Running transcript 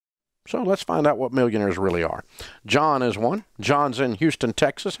So let's find out what millionaires really are. John is one. John's in Houston,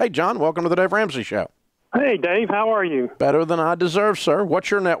 Texas. Hey, John, welcome to the Dave Ramsey Show. Hey, Dave, how are you? Better than I deserve, sir.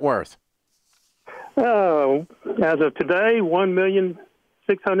 What's your net worth? As of today,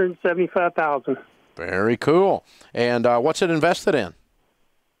 $1,675,000. Very cool. And what's it invested in?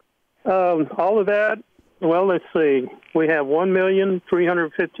 All of that. Well, let's see. We have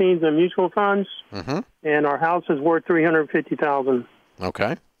 $1,315,000 in mutual funds, and our house is worth $350,000.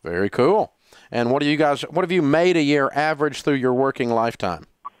 Okay, very cool. And what have you made a year average through your working lifetime?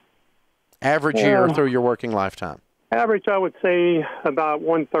 Average year through your working lifetime? Average, I would say about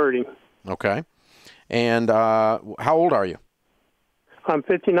 130. Okay. And how old are you? I'm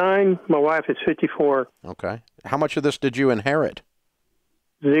 59. My wife is 54. Okay. How much of this did you inherit?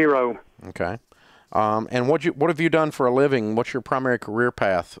 0. Okay. And what have you done for a living? What's your primary career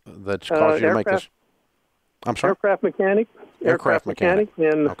path that's caused you to make this? I'm sorry? Aircraft mechanic. Aircraft mechanic.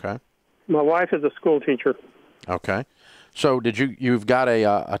 And okay. My wife is a school teacher. Okay. So you've got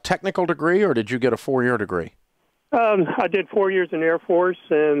a technical degree, or did you get a 4-year degree? I did 4 years in the Air Force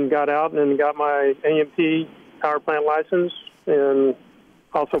and got out and got my AMP power plant license and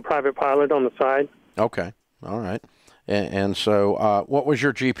also private pilot on the side. Okay. All right. And so what was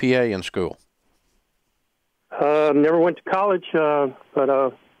your GPA in school? Never went to college,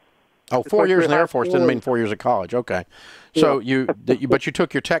 but... Oh, 4 years in the Air Force didn't mean 4 years of college. Okay. So but you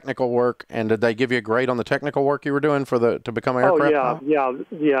took your technical work, and did they give you a grade on the technical work you were doing to become an aircraft pilot?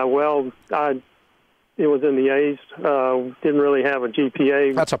 Yeah. Well, it was in the A's. Didn't really have a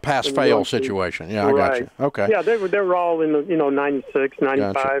GPA. That's a pass-fail situation. Yeah, I got you. Okay. Yeah, they were all in the 96,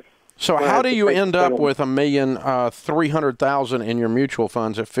 95. Gotcha. So how do you end up with $1,300,000 in your mutual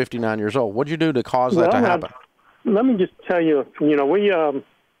funds at 59 years old? What did you do to cause that to happen? Let me just tell you.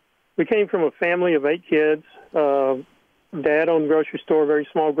 We came from a family of 8 kids. Dad owned a grocery store, a very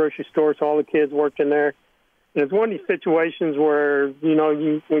small grocery store, so all the kids worked in there. And it's one of these situations where,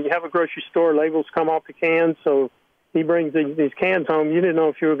 when you have a grocery store, labels come off the cans, so he brings these cans home. You didn't know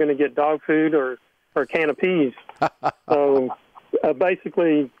if you were going to get dog food or a can of peas. So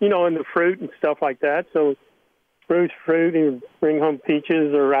basically, in the fruit and stuff like that. So fruit, you bring home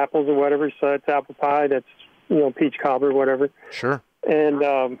peaches or apples or whatever. So that's apple pie, that's, peach cobbler, whatever. Sure. And,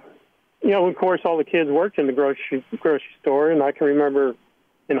 of course, all the kids worked in the grocery store, and I can remember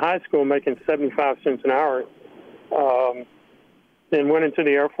in high school making 75 cents an hour. Then went into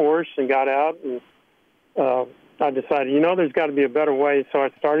the Air Force and got out, and I decided, there's got to be a better way, so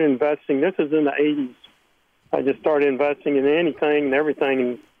I started investing. This is in the 80s. I just started investing in anything and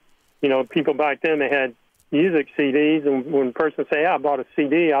everything, and, people back then, they had music CDs, and when a person say, I bought a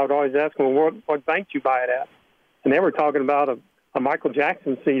CD, I would always ask them, what bank did you buy it at? And they were talking about a Michael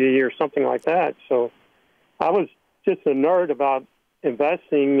Jackson CD or something like that. So I was just a nerd about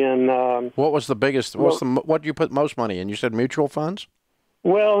investing. And what was the biggest? What did you put most money in? You said mutual funds.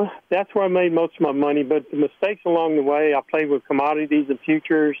 Well, that's where I made most of my money. But the mistakes along the way, I played with commodities and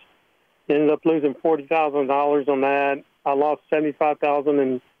futures. Ended up losing $40,000 on that. I lost $75,000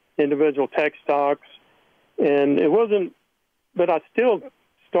 in individual tech stocks, and it wasn't. But I still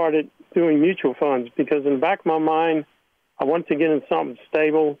started doing mutual funds because in the back of my mind, I wanted to get in something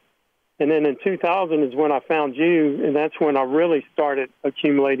stable. And then in 2000 is when I found you, and that's when I really started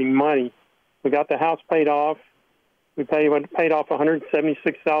accumulating money. We got the house paid off. We paid off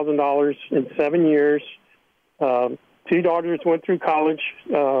 $176,000 in 7 years. 2 daughters went through college.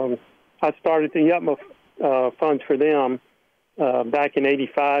 I started the UTMA funds for them back in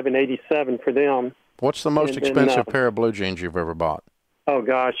 85 and 87 for them. What's the most expensive pair of blue jeans you've ever bought? Oh,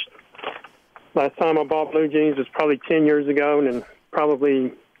 gosh. Last time I bought blue jeans was probably 10 years ago, and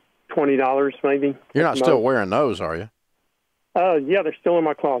probably $20 maybe. You're not still wearing those, are you? Yeah, they're still in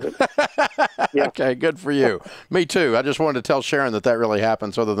my closet. Yeah. Okay, good for you. Me too. I just wanted to tell Sharon that really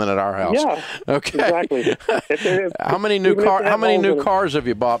happens other than at our house. Yeah, okay. Exactly. How many new cars have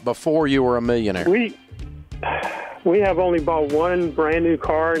you bought before you were a millionaire? We have only bought one brand new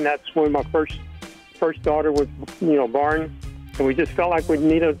car, and that's when my first daughter was, born. And we just felt like we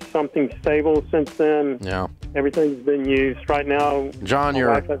needed something stable. Since then, everything's been used. Right now, John,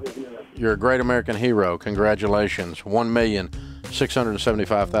 you're a great American hero. Congratulations.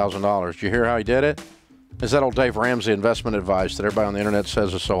 $1,675,000. Did you hear how he did it? Is that old Dave Ramsey investment advice that everybody on the internet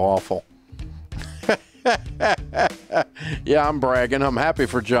says is so awful? Yeah, I'm bragging. I'm happy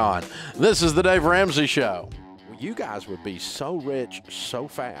for John. This is the Dave Ramsey Show. You guys would be so rich so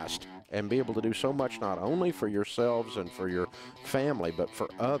fast and be able to do so much not only for yourselves and for your family, but for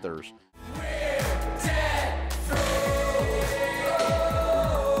others.